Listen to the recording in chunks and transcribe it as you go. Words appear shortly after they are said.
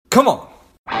Come on.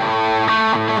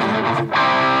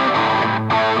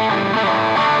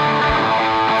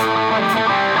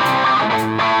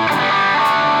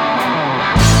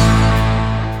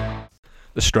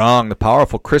 The strong, the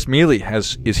powerful Chris Mealy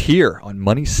is here on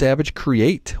Money Savage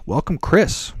Create. Welcome,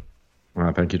 Chris.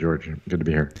 Thank you, George. Good to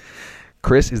be here.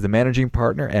 Chris is the managing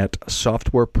partner at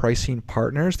Software Pricing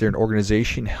Partners. They're an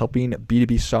organization helping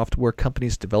B2B software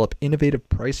companies develop innovative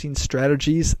pricing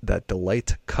strategies that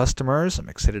delight customers. I'm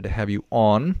excited to have you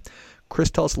on. Chris,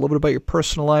 tell us a little bit about your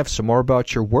personal life, some more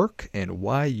about your work, and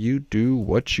why you do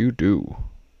what you do.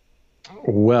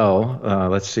 Well,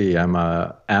 let's see. I'm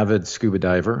an avid scuba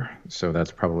diver, so that's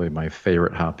probably my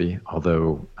favorite hobby,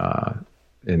 although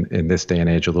in this day and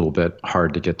age, a little bit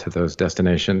hard to get to those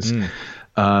destinations.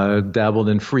 Dabbled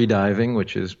in free diving,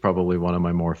 which is probably one of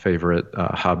my more favorite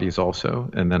hobbies also.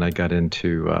 And then I got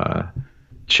into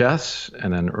chess.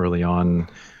 And then early on,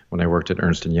 when I worked at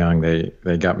Ernst & Young,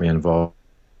 they got me involved,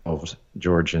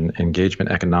 George, in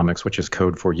engagement economics, which is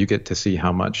code for you get to see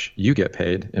how much you get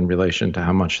paid in relation to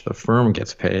how much the firm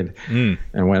gets paid. And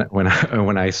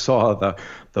when I saw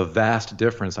the vast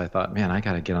difference, I thought, man, I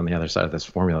got to get on the other side of this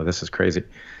formula. This is crazy.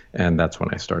 And that's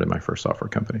when I started my first software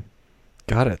company.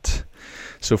 Got it.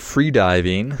 So free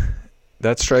diving,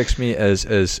 that strikes me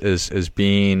as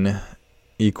being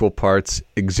equal parts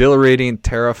exhilarating,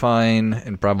 terrifying,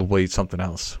 and probably something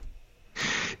else.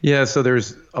 Yeah, so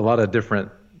there's a lot of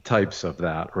different types of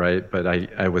that, right? But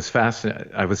I was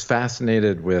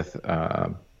fascinated with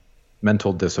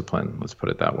mental discipline, let's put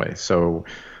it that way. So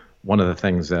one of the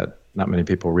things that not many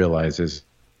people realize is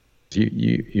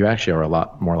you actually are a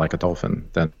lot more like a dolphin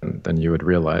than you would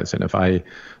realize. And if I,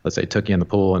 let's say, took you in the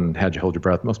pool and had you hold your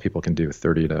breath, most people can do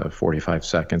 30 to 45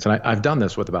 seconds. And I've done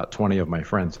this with about 20 of my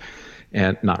friends,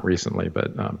 and not recently,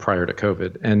 but prior to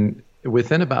COVID. And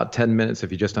within about 10 minutes,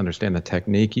 if you just understand the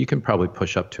technique, you can probably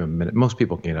push up to a minute. Most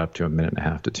people can get up to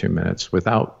 1.5 to 2 minutes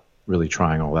without really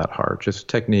trying all that hard. Just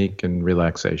technique and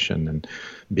relaxation and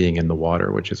being in the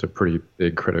water, which is a pretty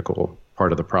big critical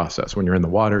part of the process. When you're in the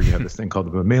water, you have this thing called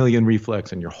the mammalian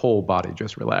reflex, and your whole body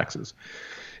just relaxes.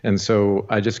 And so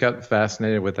I just got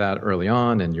fascinated with that early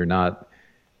on. And you're not,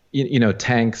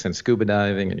 tanks and scuba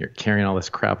diving, and you're carrying all this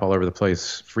crap all over the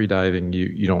place. Free diving,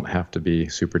 you don't have to be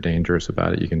super dangerous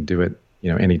about it. You can do it,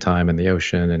 anytime in the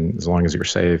ocean, and as long as you're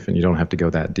safe, and you don't have to go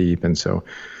that deep. And so,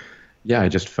 yeah, I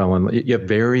just fell in. You have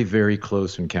very, very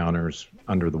close encounters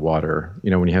under the water.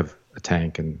 When you have a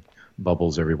tank and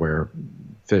bubbles everywhere,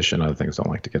 fish and other things don't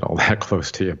like to get all that close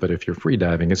to you. But if you're free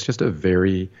diving, it's just a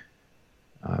very,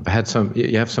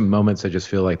 you have some moments that just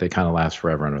feel like they kind of last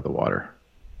forever under the water.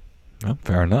 Well,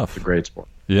 fair enough. It's a great sport.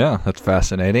 Yeah, that's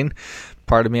fascinating.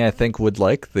 Part of me, I think, would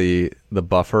like the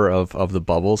buffer of the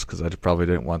bubbles, because I probably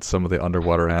didn't want some of the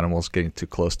underwater animals getting too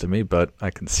close to me. But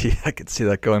I can see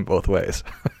that going both ways.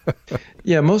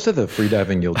 Yeah, most of the free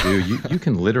diving you'll do, you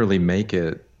can literally make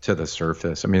it to the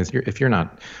surface. I mean, if you're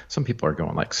not, some people are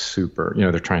going like super,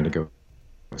 they're trying to go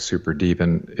super deep.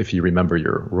 And if you remember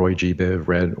your Roy G. Biv,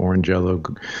 red, orange, yellow,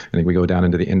 I think we go down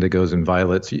into the indigos and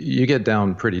violets, you get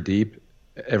down pretty deep.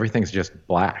 Everything's just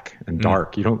black and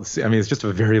dark. You don't see, it's just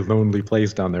a very lonely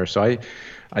place down there. So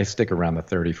I stick around the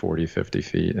 30, 40, 50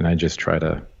 feet, and I just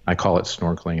I call it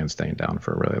snorkeling and staying down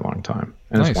for a really long time.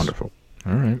 And It's wonderful.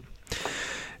 All right.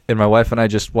 And my wife and I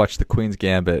just watched The Queen's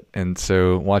Gambit, and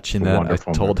so watching that, I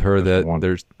told her that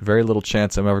there's very little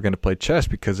chance I'm ever going to play chess,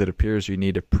 because it appears you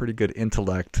need a pretty good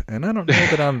intellect, and I don't know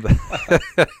that I'm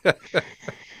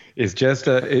It's just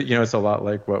it's a lot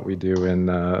like what we do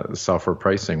in software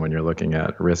pricing when you're looking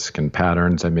at risk and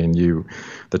patterns.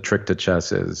 The trick to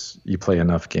chess is you play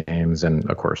enough games,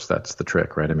 and of course that's the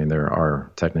trick, right? There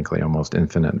are technically almost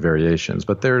infinite variations,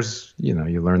 but there's,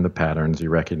 you learn the patterns, you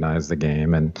recognize the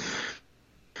game, and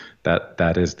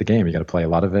that is the game. You got to play a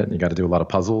lot of it, and you got to do a lot of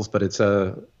puzzles, but it's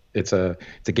a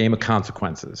game of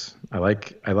consequences. I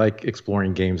like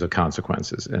exploring games of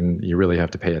consequences, and you really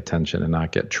have to pay attention and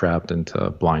not get trapped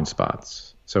into blind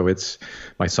spots. So it's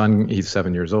my son, he's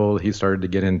 7 years old. He started to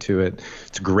get into it.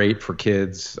 It's great for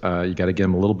kids. You got to give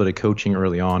them a little bit of coaching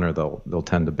early on, or they'll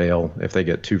tend to bail if they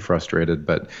get too frustrated.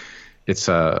 But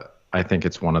I think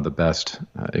it's one of the best.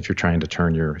 If you're trying to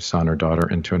turn your son or daughter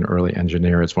into an early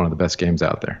engineer, it's one of the best games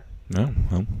out there. No,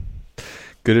 well,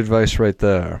 good advice right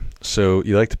there. So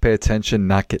you like to pay attention,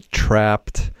 not get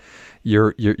trapped.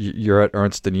 You're at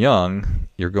Ernst & Young.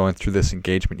 You're going through this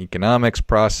engagement economics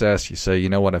process. You say, you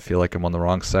know what, I feel like I'm on the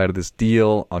wrong side of this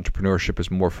deal. Entrepreneurship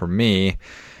is more for me.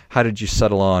 How did you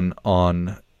settle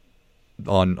on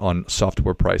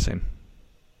software pricing?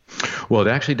 Well, it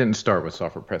actually didn't start with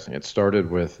software pricing. It started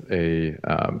with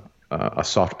an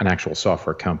actual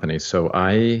software company. So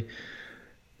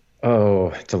Oh,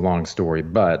 it's a long story,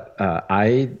 but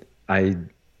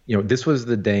this was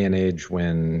the day and age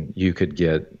when you could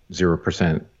get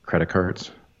 0% credit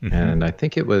cards. And I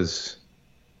think it was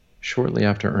shortly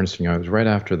after Ernst & Young. It was right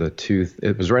after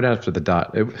it was right after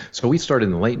the so we started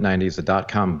in the late 90s. The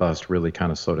dot-com bust really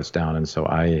kind of slowed us down. And so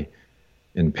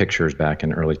in pictures back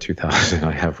in early 2000,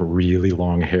 I have really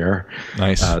long hair.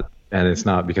 Nice. And it's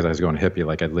not because I was going hippie.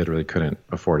 Like I literally couldn't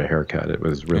afford a haircut. It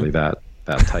was really that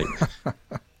tight.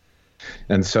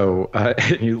 And so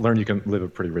you learn you can live a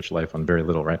pretty rich life on very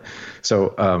little, right?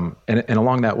 So and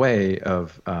along that way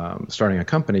of starting a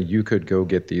company, you could go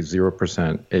get these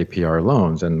 0% APR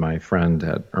loans. And my friend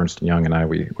at Ernst & Young and I,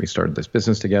 we started this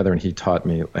business together, and he taught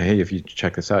me, hey, if you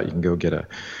check this out, you can go get a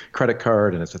credit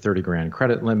card, and it's a 30 grand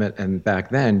credit limit. And back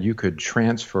then, you could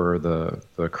transfer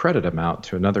the credit amount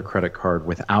to another credit card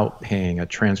without paying a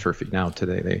transfer fee. Now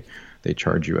today they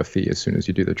charge you a fee as soon as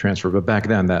you do the transfer. But back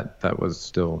then, that was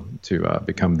still to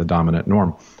become the dominant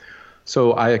norm.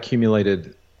 So I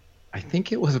accumulated, I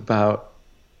think it was about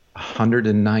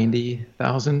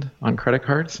 190,000 on credit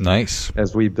cards. Nice.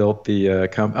 As we built the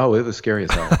company. Oh, it was scary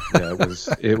as hell. Yeah,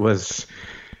 it was,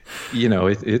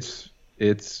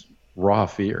 it's raw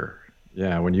fear.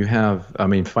 Yeah, when you have,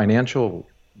 financial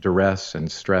duress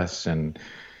and stress and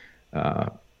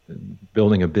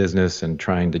building a business and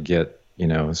trying to get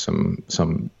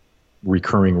some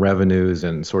recurring revenues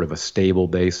and sort of a stable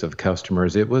base of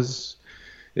customers. It was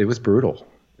brutal.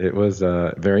 It was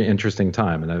a very interesting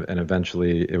time. And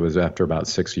eventually it was after about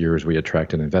 6 years, we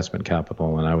attracted investment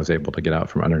capital, and I was able to get out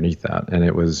from underneath that. And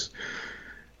it was,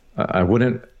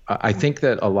 I think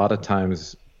that a lot of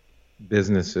times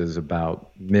business is about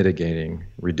mitigating,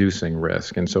 reducing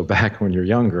risk. And so back when you're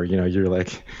younger, you're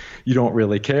like, you don't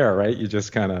really care, right? You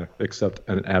just kind of accept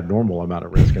an abnormal amount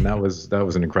of risk. And that was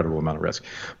an incredible amount of risk.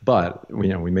 But,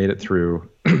 we made it through.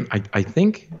 I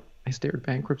think I stared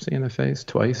bankruptcy in the face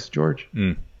twice, George.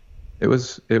 It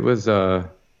was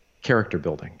character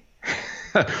building.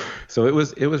 So it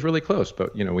was really close,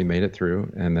 but we made it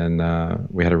through. And then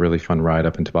we had a really fun ride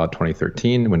up until about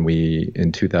 2013 when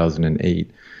in 2008,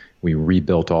 we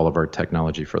rebuilt all of our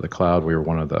technology for the cloud. We were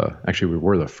we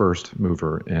were the first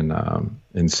mover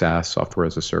in SaaS, software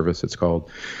as a service, it's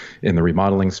called, in the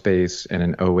remodeling space. And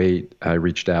in 2008, I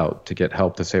reached out to get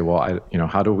help to say, well, at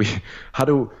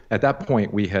that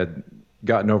point we had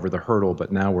gotten over the hurdle,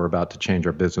 but now we're about to change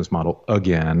our business model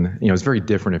again. It's very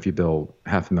different if you bill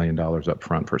 $500,000 up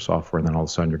front for software, and then all of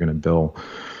a sudden you're going to bill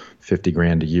 50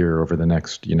 grand a year over the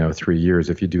next, 3 years.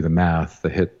 If you do the math, the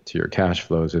hit to your cash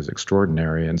flows is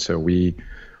extraordinary. And so we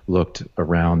looked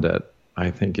around at, I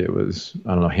think it was,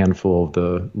 a handful of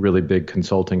the really big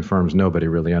consulting firms. Nobody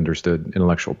really understood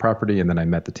intellectual property. And then I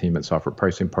met the team at Software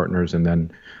Pricing Partners and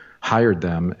then hired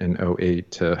them in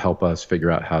 2008 to help us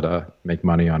figure out how to make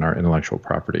money on our intellectual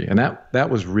property. And that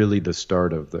was really the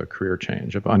start of the career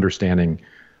change, of understanding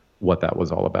what that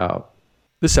was all about.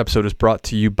 This episode is brought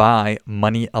to you by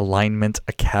Money Alignment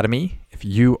Academy. If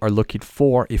you are looking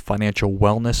for a financial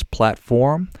wellness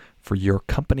platform for your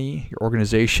company, your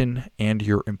organization, and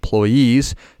your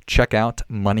employees, check out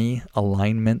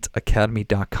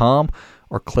moneyalignmentacademy.com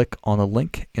or click on the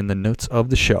link in the notes of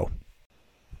the show.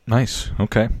 Nice.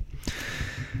 Okay.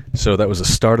 So that was the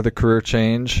start of the career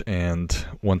change, and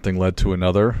one thing led to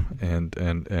another,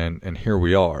 and here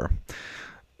we are.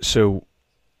 So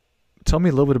tell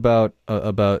me a little bit about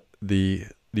the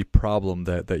problem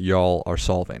that y'all are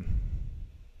solving.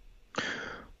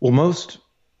 Well, most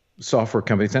software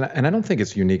companies, and I don't think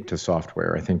it's unique to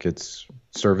software. I think it's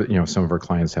service. Some of our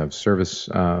clients have service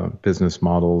business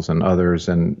models, and others.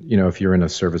 And if you're in a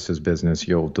services business,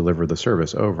 you'll deliver the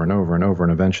service over and over and over,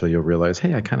 and eventually you'll realize,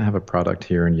 hey, I kind of have a product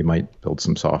here, and you might build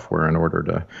some software in order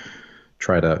to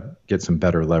try to get some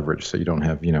better leverage, so you don't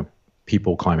have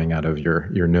people climbing out of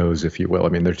your nose, if you will.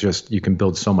 You can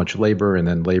build so much labor, and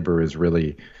then labor is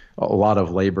really a lot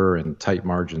of labor, and tight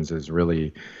margins is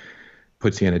really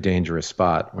puts you in a dangerous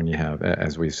spot when you have,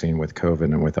 as we've seen with COVID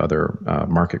and with other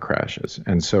market crashes.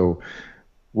 And so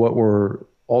what we're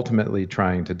ultimately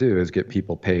trying to do is get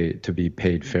people to be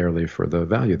paid fairly for the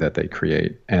value that they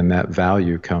create. And that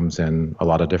value comes in a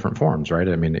lot of different forms, right?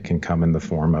 It can come in the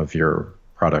form of your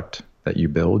product that you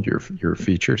build, your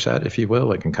feature set, if you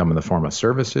will. It can come in the form of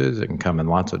services. It can come in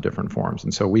lots of different forms.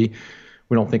 And so we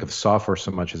don't think of software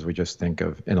so much as we just think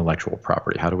of intellectual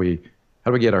property. How do we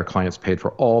get our clients paid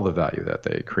for all the value that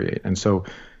they create? And so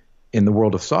in the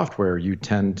world of software, you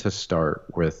tend to start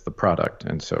with the product.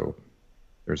 And so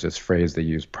there's this phrase they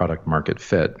use, product market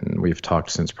fit. And we've talked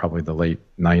since probably the late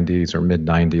 90s or mid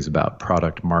 90s about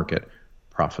product market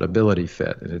profitability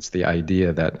fit. And it's the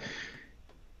idea that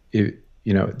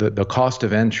the cost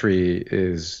of entry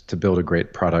is to build a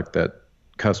great product that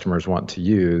customers want to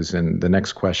use. And the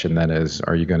next question then is,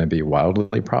 are you going to be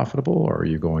wildly profitable, or are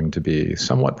you going to be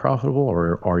somewhat profitable,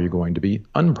 or are you going to be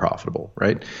unprofitable,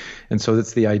 right? And so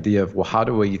it's the idea of, well, how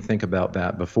do we think about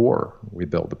that before we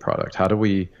build the product? How do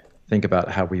we think about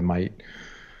how we might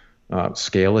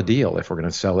scale a deal if we're going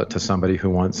to sell it to somebody who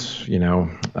wants,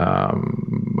 1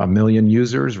 million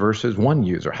users versus one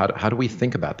user? How do we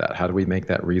think about that? How do we make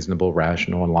that reasonable,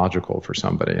 rational, and logical for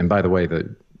somebody? And by the way,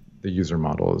 the user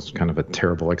model is kind of a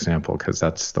terrible example, because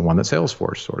that's the one that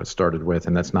Salesforce sort of started with,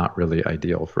 and that's not really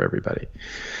ideal for everybody.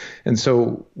 And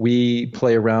so we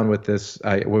play around with this.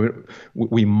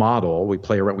 We model, we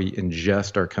play around, we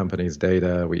ingest our company's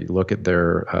data, we look at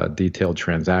their detailed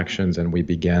transactions, and we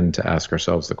begin to ask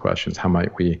ourselves the questions: how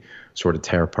might we sort of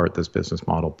tear apart this business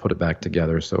model, put it back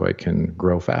together so it can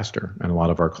grow faster? And a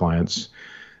lot of our clients,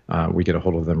 we get a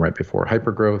hold of them right before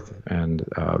hypergrowth, and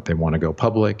they want to go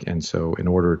public. And so in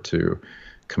order to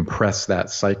compress that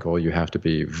cycle, you have to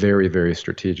be very, very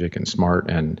strategic and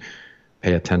smart, and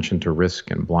pay attention to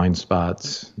risk and blind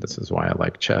spots. This is why I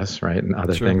like chess, right? And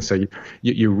other things. So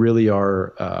you really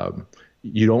are,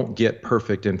 you don't get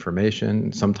perfect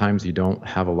information. Sometimes you don't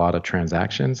have a lot of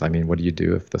transactions. I mean, what do you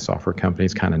do if the software company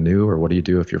is kind of new, or what do you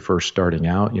do if you're first starting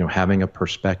out? Having a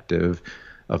perspective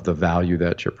of the value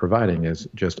that you're providing is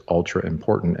just ultra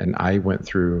important. And I went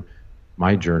through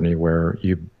my journey where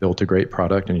you built a great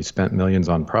product and you spent millions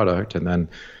on product, and then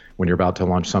when you're about to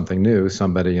launch something new,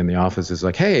 somebody in the office is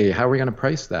like, hey, how are we going to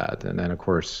price that? And then, of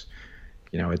course,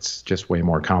 it's just way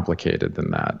more complicated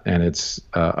than that. And it's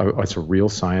a real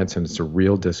science, and it's a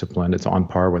real discipline. It's on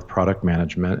par with product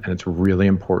management, and it's really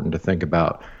important to think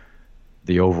about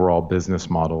the overall business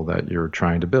model that you're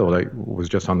trying to build. I was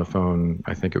just on the phone,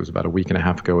 I think it was about a week and a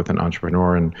half ago, with an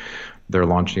entrepreneur, and they're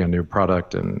launching a new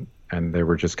product, and they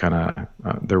were just kind of,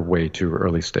 they're way too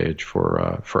early stage for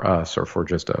us, or for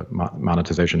just a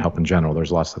monetization help in general.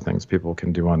 There's lots of things people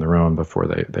can do on their own before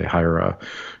they hire a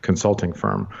consulting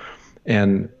firm.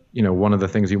 And, one of the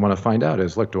things you want to find out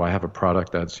is, look, do I have a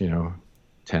product that's, 10,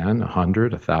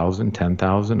 100, 1,000,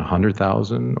 10,000,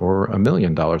 100,000, or $1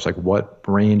 million? Like, what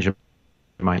range am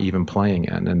I even playing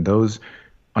in? And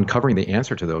uncovering the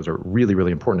answer to those are really,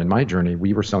 really important. In my journey,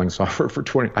 we were selling software for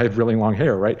I have really long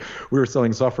hair, right? We were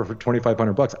selling software for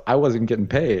 $2,500. I wasn't getting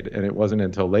paid. And it wasn't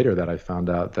until later that I found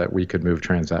out that we could move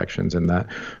transactions in that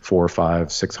 $400,000,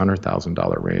 $500,000,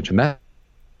 $600,000 range. And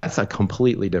that's a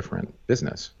completely different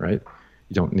business, right?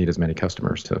 You don't need as many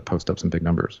customers to post up some big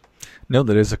numbers. No,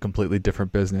 that is a completely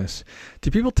different business. Do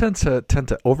people tend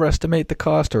to overestimate the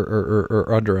cost,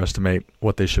 or underestimate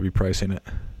what they should be pricing it?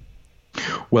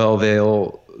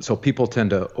 Well, so people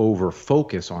tend to over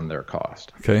focus on their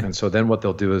cost. Okay. And so then what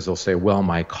they'll do is they'll say, well,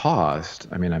 my cost,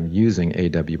 I mean, I'm using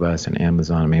AWS and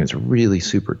Amazon. I mean, it's really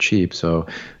super cheap. So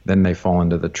then they fall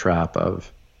into the trap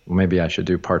of, well, maybe I should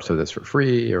do parts of this for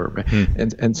free,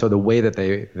 and so the way that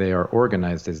they are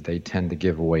organized is they tend to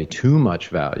give away too much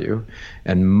value.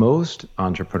 And most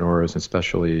entrepreneurs,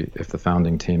 especially if the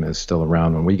founding team is still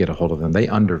around, when we get a hold of them, they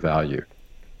undervalue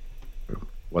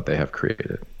what they have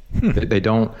created. They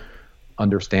don't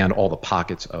understand all the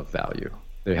pockets of value.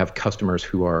 They have customers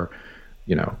who are,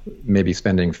 maybe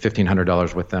spending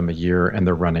 $1,500 with them a year, and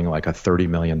they're running like a $30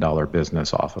 million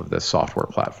business off of this software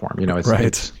platform.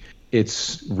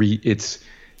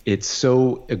 It's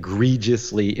so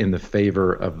egregiously in the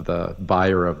favor of the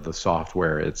buyer of the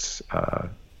software. It's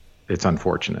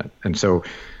unfortunate. And so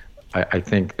I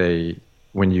think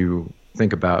when you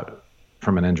think about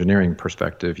from an engineering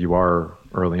perspective, you are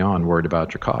early on worried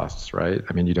about your costs, right?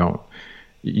 I mean,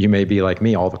 you may be like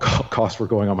me, all the costs were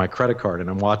going on my credit card, and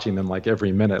I'm watching them like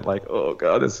every minute, like, oh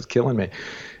God, this is killing me.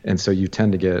 And so you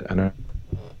tend to get an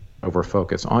over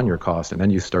focus on your cost. And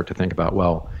then you start to think about,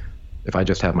 well, if I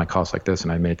just have my costs like this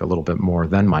and I make a little bit more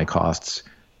than my costs,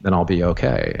 then I'll be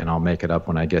okay. And I'll make it up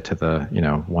when I get to the,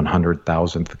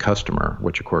 100,000th customer,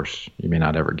 which of course you may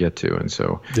not ever get to. And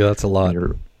so yeah, that's a lot.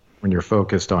 When you're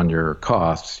focused on your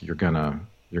costs, you're gonna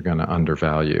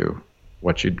undervalue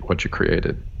what you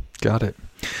created. Got it.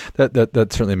 That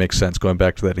certainly makes sense. Going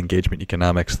back to that engagement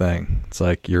economics thing, it's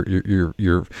like you're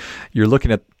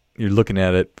looking at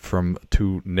it from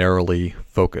too narrowly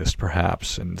focused,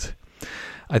 perhaps. And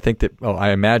I think that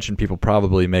I imagine people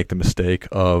probably make the mistake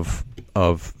of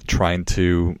trying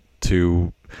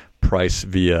to price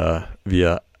via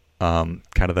kind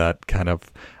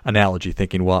of analogy,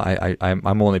 thinking, well,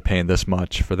 I'm only paying this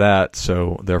much for that,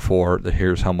 so therefore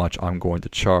here's how much I'm going to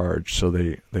charge. So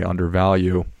they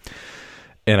undervalue.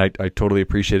 And I totally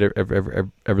appreciate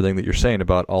everything that you're saying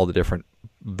about all the different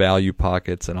value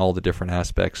pockets and all the different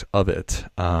aspects of it.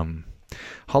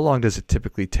 How long does it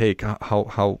typically take?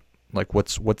 How like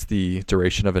what's the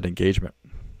duration of an engagement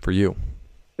for you?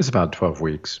 It's about 12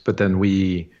 weeks, but then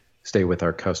we stay with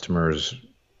our customers,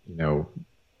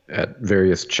 at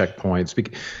various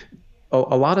checkpoints.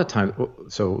 A lot of times,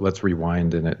 so let's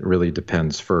rewind, and it really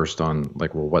depends first on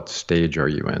like, well, what stage are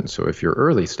you in? So if you're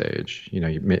early stage,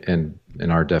 and in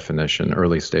our definition,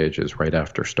 early stage is right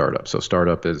after startup. So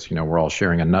startup is, we're all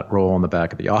sharing a nut roll in the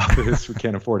back of the office. We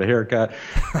can't afford a haircut.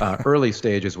 Early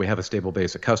stage is we have a stable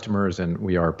base of customers and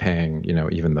we are paying,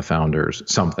 even the founders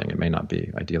something. It may not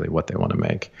be ideally what they want to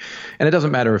make. And it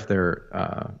doesn't matter if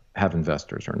they're have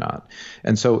investors or not.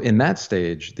 And so in that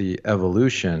stage, the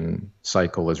evolution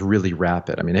cycle is really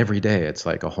rapid. I mean, every day it's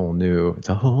like it's a whole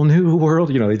new world.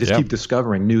 They just keep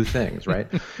discovering new things, right?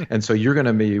 And so you're going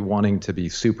to be wanting to be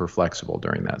super flexible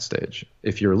during that stage.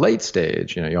 If you're late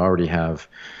stage, you already have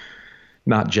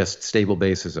not just stable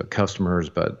bases of customers,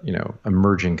 but,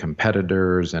 emerging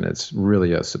competitors. And it's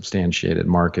really a substantiated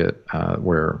market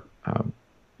where,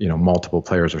 multiple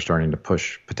players are starting to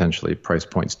push potentially price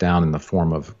points down in the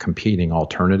form of competing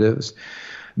alternatives.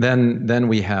 Then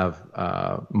we have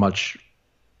much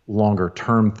longer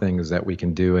term things that we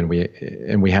can do, and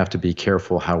we have to be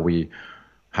careful how we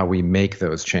make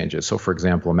those changes. So, for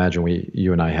example, imagine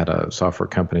you and I had a software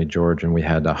company, George, and we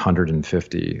had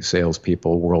 150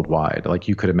 salespeople worldwide. Like,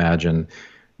 you could imagine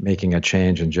making a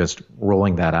change and just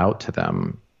rolling that out to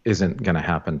them isn't going to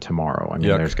happen tomorrow. I mean,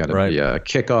 there's got to be a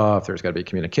kickoff, there's got to be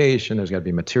communication, there's got to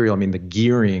be material. I mean, the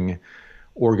gearing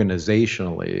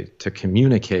organizationally to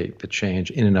communicate the change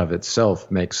in and of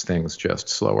itself makes things just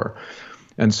slower.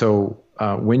 And so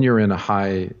when you're in a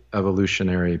high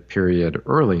evolutionary period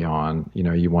early on,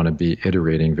 you want to be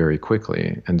iterating very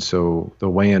quickly. And so the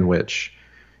way in which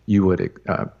you would,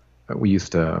 we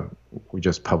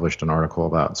just published an article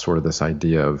about sort of this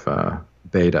idea of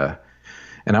beta.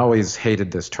 And I always hated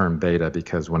this term beta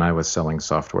because when I was selling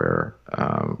software,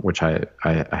 which I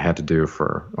had to do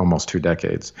for almost 2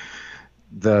 decades,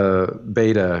 the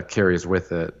beta carries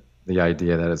with it the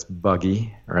idea that it's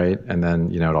buggy, right? And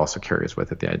then, it also carries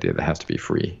with it the idea that it has to be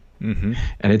free. Mm-hmm.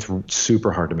 And it's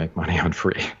super hard to make money on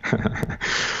free.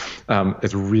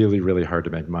 It's really, really hard to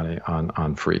make money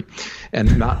on free.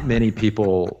 And not many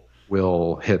people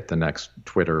will hit the next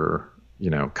Twitter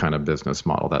kind of business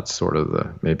model. That's sort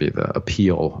of maybe the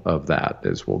appeal of that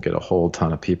is we'll get a whole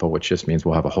ton of people, which just means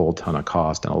we'll have a whole ton of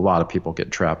cost. And a lot of people get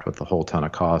trapped with a whole ton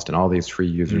of cost. And all these free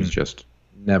users just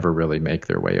never really make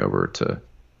their way over to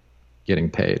getting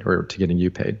paid or to getting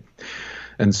you paid.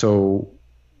 And so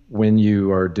when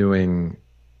you are doing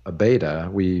a beta,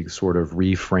 we sort of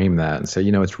reframe that and say,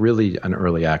 it's really an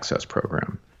early access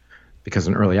program, because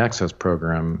an early access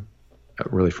program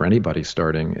really for anybody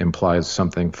starting implies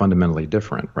something fundamentally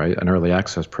different, right? An early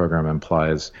access program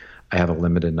implies I have a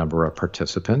limited number of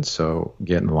participants, so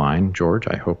get in line, George.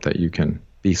 I hope that you can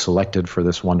be selected for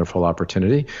this wonderful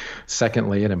opportunity.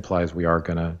 Secondly, it implies we are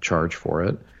going to charge for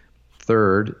it.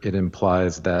 Third, it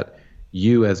implies that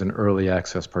you as an early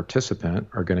access participant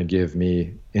are going to give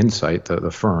me insight,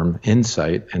 the firm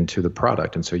insight into the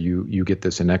product. And so you get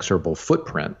this inexorable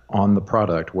footprint on the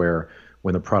product where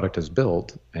when the product is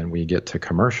built and we get to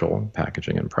commercial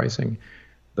packaging and pricing,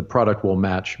 the product will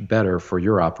match better for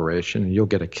your operation, and you'll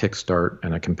get a kickstart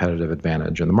and a competitive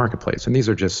advantage in the marketplace. And these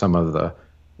are just some of the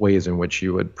ways in which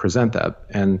you would present that.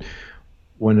 And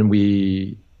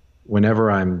whenever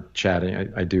I'm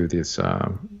chatting, I do this,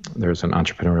 there's an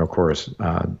entrepreneurial course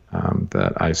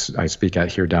that I speak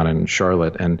at here down in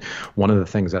Charlotte. And one of the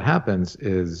things that happens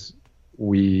is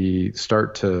we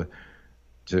start to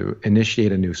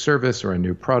initiate a new service or a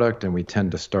new product, and we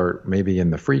tend to start maybe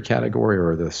in the free category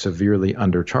or the severely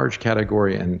undercharged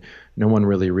category, and no one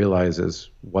really realizes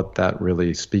what that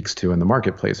really speaks to in the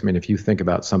marketplace. I mean, if you think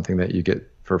about something that you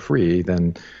get for free,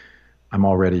 then I'm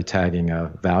already tagging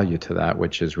a value to that,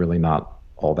 which is really not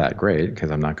all that great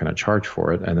because I'm not going to charge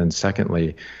for it. And then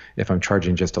secondly, if I'm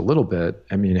charging just a little bit,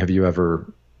 I mean, have you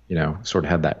ever, sort of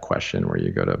had that question where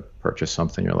you go to purchase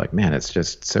something, you're like, man, it's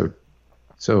just so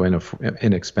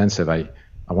inexpensive. I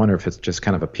wonder if it's just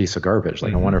kind of a piece of garbage.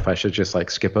 Like, I wonder if I should just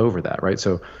skip over that, right?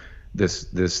 So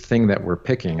this thing that we're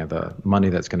picking, the money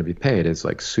that's going to be paid, is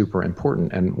super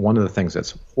important. And one of the things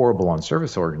that's horrible on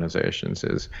service organizations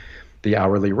is the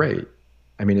hourly rate.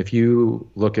 I mean, if you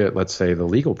look at, let's say, the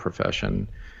legal profession,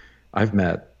 I've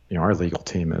met, our legal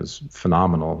team is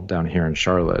phenomenal down here in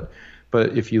Charlotte.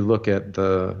 But if you look at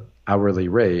the hourly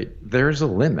rate, there's a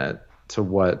limit to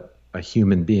what a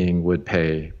human being would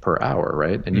pay per hour,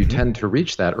 right? And you tend to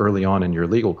reach that early on in your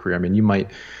legal career. I mean, you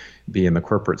might be in the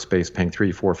corporate space paying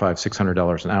 $300, $400, $500,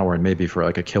 $600 an hour, and maybe for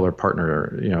a killer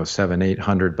partner, $700,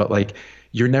 $800. But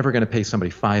you're never going to pay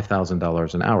somebody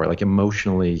 $5,000 an hour. Like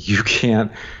emotionally,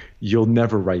 you'll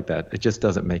never write that. It just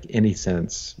doesn't make any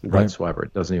sense whatsoever.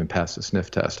 It doesn't even pass the sniff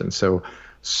test. And so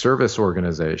service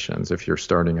organizations, if you're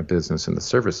starting a business in the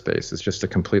service space, is just a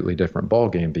completely different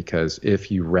ballgame, because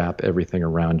if you wrap everything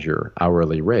around your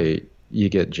hourly rate, you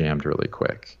get jammed really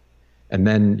quick. And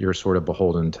then you're sort of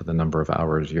beholden to the number of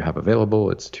hours you have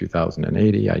available. It's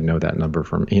 2,080. I know that number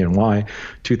from E&Y,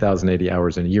 2,080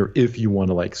 hours in a year. If you want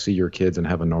to like see your kids and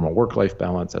have a normal work-life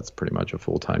balance, that's pretty much a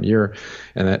full-time year.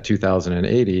 And that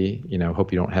 2,080,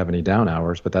 hope you don't have any down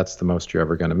hours, but that's the most you're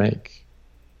ever going to make.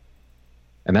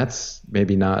 And that's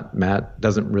maybe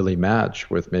doesn't really match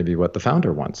with maybe what the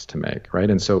founder wants to make, right?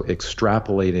 And so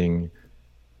extrapolating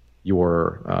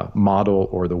your model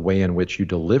or the way in which you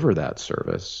deliver that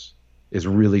service is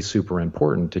really super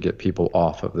important to get people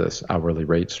off of this hourly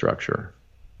rate structure.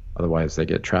 Otherwise, they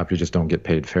get trapped. You just don't get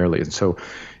paid fairly. And so,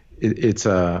 it's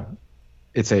a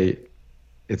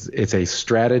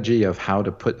strategy of how to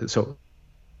put so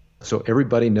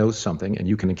everybody knows something, and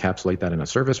you can encapsulate that in a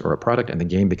service or a product. And the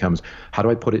game becomes, how do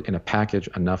I put it in a package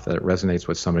enough that it resonates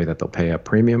with somebody that they'll pay a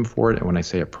premium for it? And when I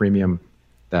say a premium,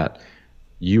 that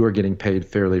you are getting paid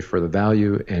fairly for the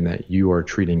value, and that you are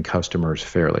treating customers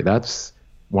fairly. That's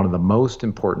one of the most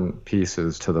important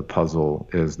pieces to the puzzle,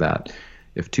 is that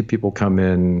if two people come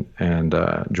in and,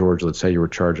 George, let's say you were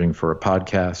charging for a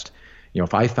podcast,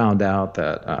 if I found out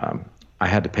that I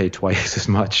had to pay twice as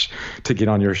much to get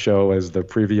on your show as the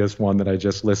previous one that I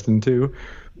just listened to,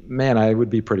 man, I would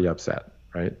be pretty upset,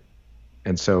 right?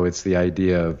 And so it's the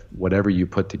idea of whatever you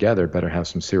put together better have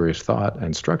some serious thought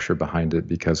and structure behind it,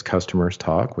 because customers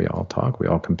talk, we all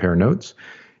compare notes.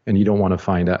 And you don't want to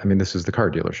find out. I mean, this is the car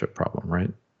dealership problem,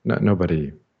 right?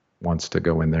 Nobody wants to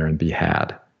go in there and be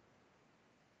had.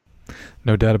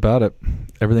 No doubt about it.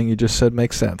 Everything you just said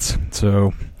makes sense.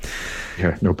 So,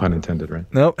 yeah, no pun intended, right?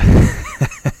 Nope.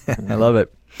 I love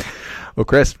it. Well,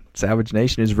 Chris, Savage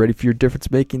Nation is ready for your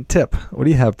difference-making tip. What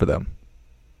do you have for them?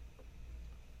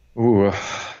 Ooh,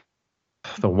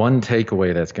 the one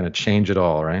takeaway that's going to change it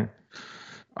all, right?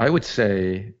 I would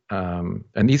say, and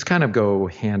these kind of go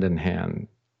hand in hand.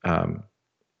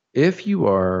 If you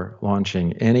are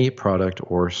launching any product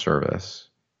or service,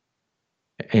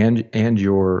 and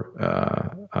you're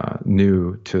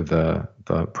new to the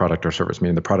product or service,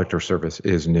 meaning the product or service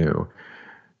is new,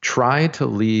 try to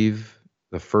leave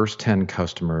the first 10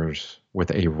 customers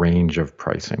with a range of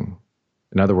pricing.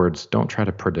 In other words, don't try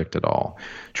to predict it all.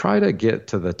 Try to get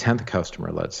to the 10th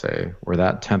customer, let's say, where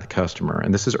that 10th customer,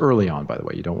 and this is early on, by the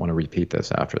way, you don't want to repeat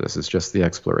this after this, it's just the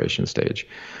exploration stage.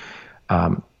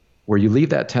 Where you leave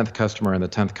that 10th customer and the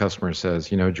 10th customer says,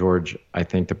 George, I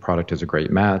think the product is a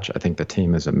great match. I think the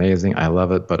team is amazing. I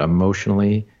love it. But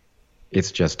emotionally,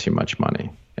 it's just too much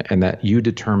money. And that you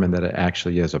determine that it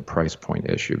actually is a price point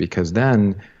issue, because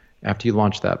then after you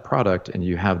launch that product and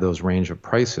you have those range of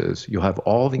prices, you'll have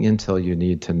all the intel you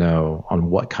need to know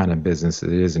on what kind of business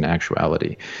it is in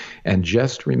actuality. And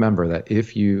just remember that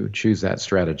if you choose that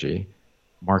strategy,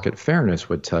 market fairness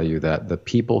would tell you that the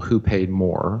people who paid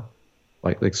more,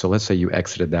 so let's say you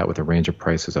exited that with a range of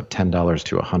prices of $10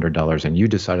 to $100, and you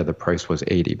decided the price was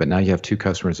 $80, but now you have two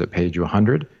customers that paid you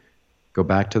 $100. Go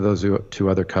back to those two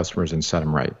other customers and set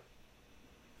them right.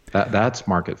 That's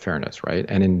market fairness, right?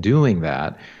 And in doing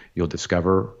that, you'll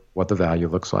discover what the value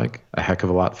looks like a heck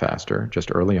of a lot faster, just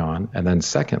early on. And then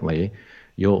secondly,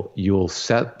 you'll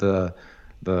set the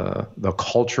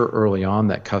culture early on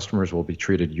that customers will be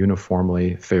treated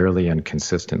uniformly, fairly, and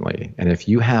consistently. And if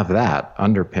you have that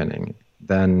underpinning,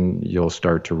 then you'll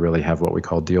start to really have what we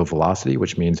call deal velocity,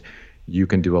 which means you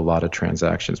can do a lot of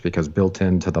transactions, because built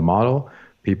into the model,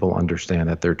 people understand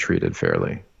that they're treated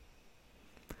fairly.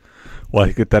 Well,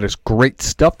 I think that is great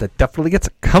stuff. That definitely gets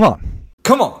it. Come on.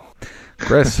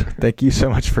 Chris, thank you so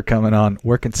much for coming on.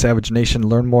 Where can Savage Nation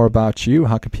learn more about you?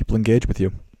 How can people engage with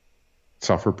you?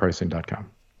 Softwarepricing.com.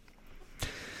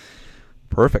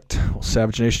 Perfect. Well,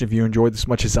 Savage Nation, if you enjoyed this as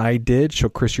much as I did, show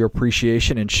Chris your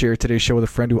appreciation and share today's show with a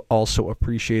friend who also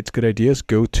appreciates good ideas.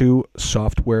 Go to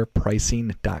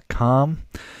softwarepricing.com.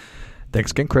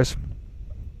 Thanks again, Chris.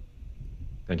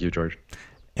 Thank you, George.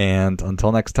 And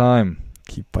until next time,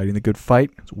 keep fighting the good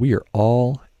fight. We are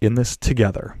all in this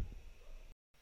together.